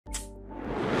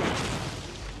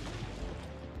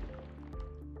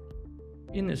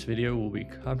In this video, we'll be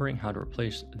covering how to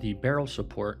replace the barrel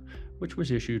support, which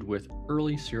was issued with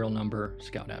early serial number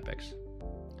SKOUT epochs.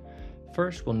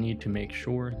 First, we'll need to make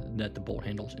sure that the bolt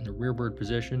handle is in the rearward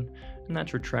position, and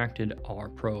that's retracted our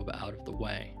probe out of the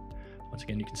way. Once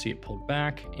again, you can see it pulled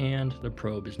back, and the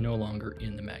probe is no longer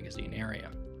in the magazine area.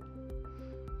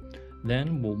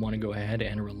 Then we'll want to go ahead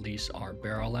and release our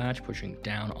barrel latch, pushing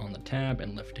down on the tab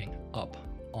and lifting up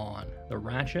on the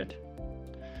ratchet.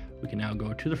 We can now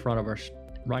go to the front of our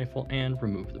rifle and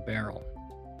remove the barrel.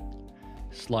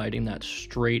 Sliding that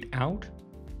straight out,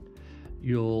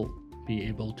 you'll be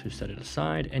able to set it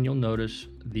aside, and you'll notice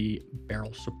the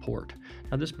barrel support.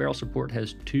 Now this barrel support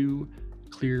has two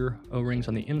clear O-rings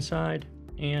on the inside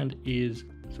and is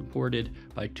supported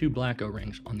by two black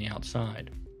O-rings on the outside.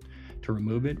 To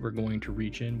remove it, we're going to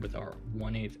reach in with our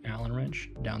 1/8 Allen wrench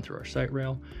down through our sight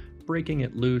rail, breaking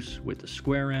it loose with the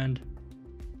square end,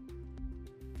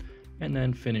 and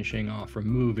then finishing off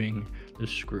removing the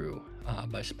screw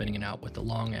by spinning it out with the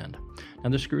long end. Now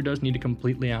the screw does need to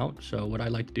completely out, so what I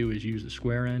like to do is use the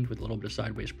square end with a little bit of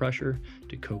sideways pressure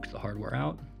to coax the hardware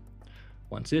out.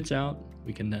 Once it's out,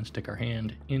 we can then stick our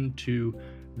hand into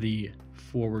the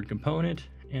forward component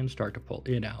and start to pull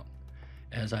it out.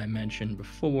 As I mentioned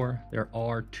before, there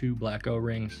are two black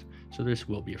O-rings, so this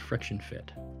will be a friction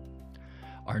fit.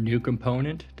 Our new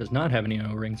component does not have any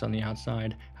O-rings on the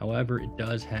outside, however, it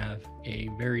does have a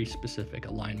very specific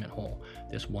alignment hole.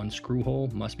 This one screw hole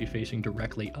must be facing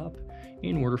directly up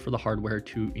in order for the hardware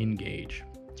to engage.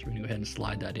 So we're going to go ahead and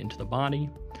slide that into the body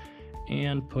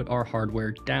and put our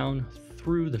hardware down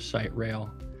through the sight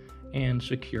rail and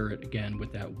secure it again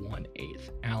with that 1/8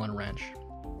 Allen wrench.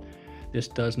 This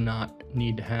does not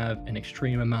need to have an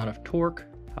extreme amount of torque,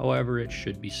 however, it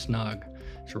should be snug.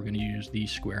 So we're going to use the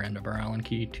square end of our Allen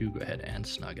key to go ahead and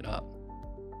snug it up.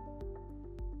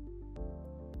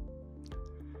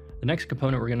 The next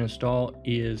component we're going to install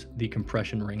is the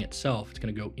compression ring itself. It's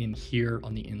going to go in here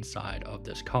on the inside of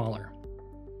this collar.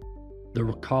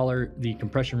 The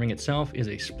compression ring itself is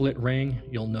a split ring.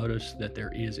 You'll notice that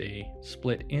there is a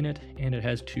split in it, and it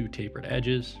has two tapered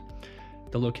edges.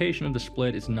 The location of the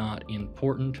split is not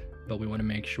important, but we want to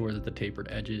make sure that the tapered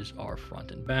edges are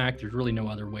front and back. There's really no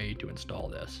other way to install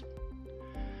this.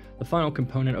 The final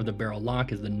component of the barrel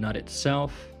lock is the nut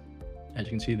itself. As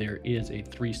you can see, there is a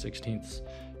 3/16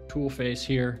 tool face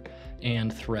here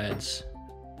and threads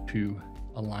to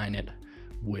align it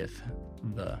with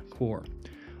the core.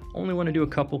 Only want to do a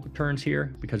couple turns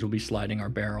here because we'll be sliding our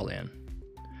barrel in.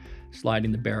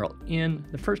 Sliding the barrel in,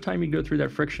 the first time you go through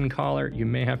that friction collar, you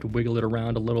may have to wiggle it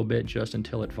around a little bit just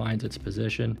until it finds its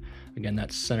position. Again,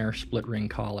 that center split ring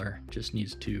collar just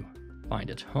needs to find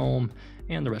its home,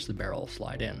 and the rest of the barrel will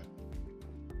slide in.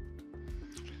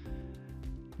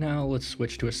 Now let's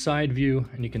switch to a side view,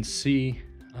 and you can see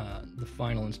the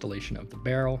final installation of the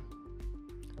barrel.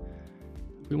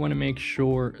 We want to make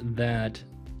sure that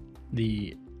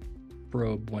the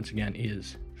probe, once again,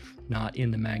 is not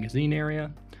in the magazine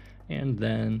area. And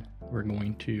then we're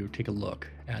going to take a look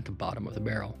at the bottom of the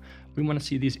barrel. We want to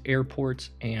see these air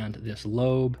ports and this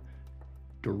lobe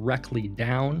directly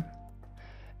down,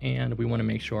 and we want to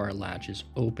make sure our latch is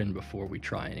open before we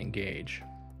try and engage.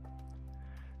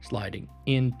 Sliding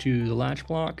into the latch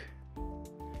block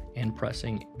and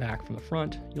pressing back from the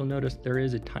front, you'll notice there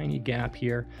is a tiny gap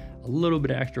here, a little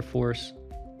bit of extra force,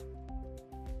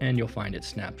 and you'll find it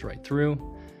snaps right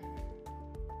through.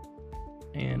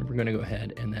 And we're going to go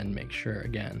ahead and then make sure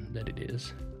again that it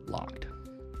is locked.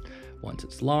 Once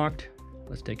it's locked,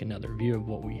 let's take another view of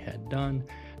what we had done.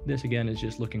 This again is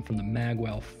just looking from the mag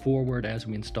well forward as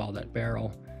we install that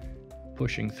barrel,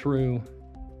 pushing through.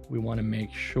 We want to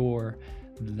make sure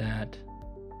that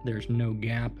there's no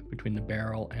gap between the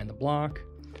barrel and the block,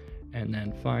 and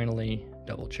then finally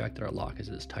double check that our lock is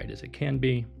as tight as it can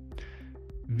be.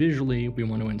 Visually, we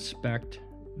want to inspect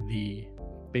the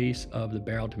base of the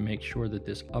barrel to make sure that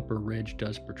this upper ridge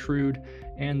does protrude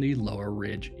and the lower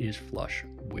ridge is flush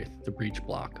with the breech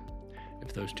block.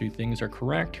 If those two things are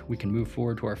correct, we can move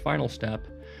forward to our final step,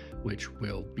 which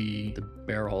will be the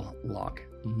barrel lock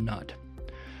nut.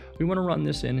 We want to run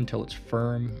this in until it's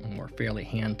firm or fairly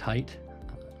hand tight.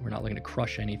 We're not looking to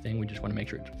crush anything, we just want to make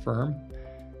sure it's firm.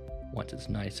 Once it's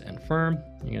nice and firm,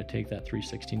 you're going to take that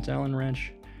 3/16 Allen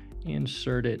wrench,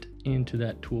 insert it into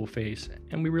that tool face,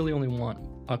 and we really only want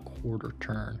a quarter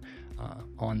turn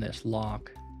on this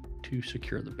lock to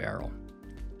secure the barrel.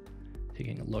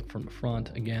 Taking a look from the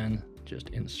front, again, just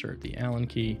insert the Allen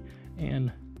key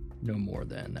and no more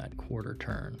than that quarter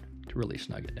turn to really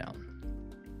snug it down.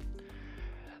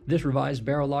 This revised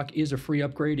barrel lock is a free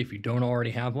upgrade. If you don't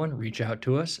already have one, reach out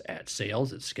to us at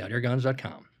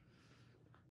sales@skoutairguns.com.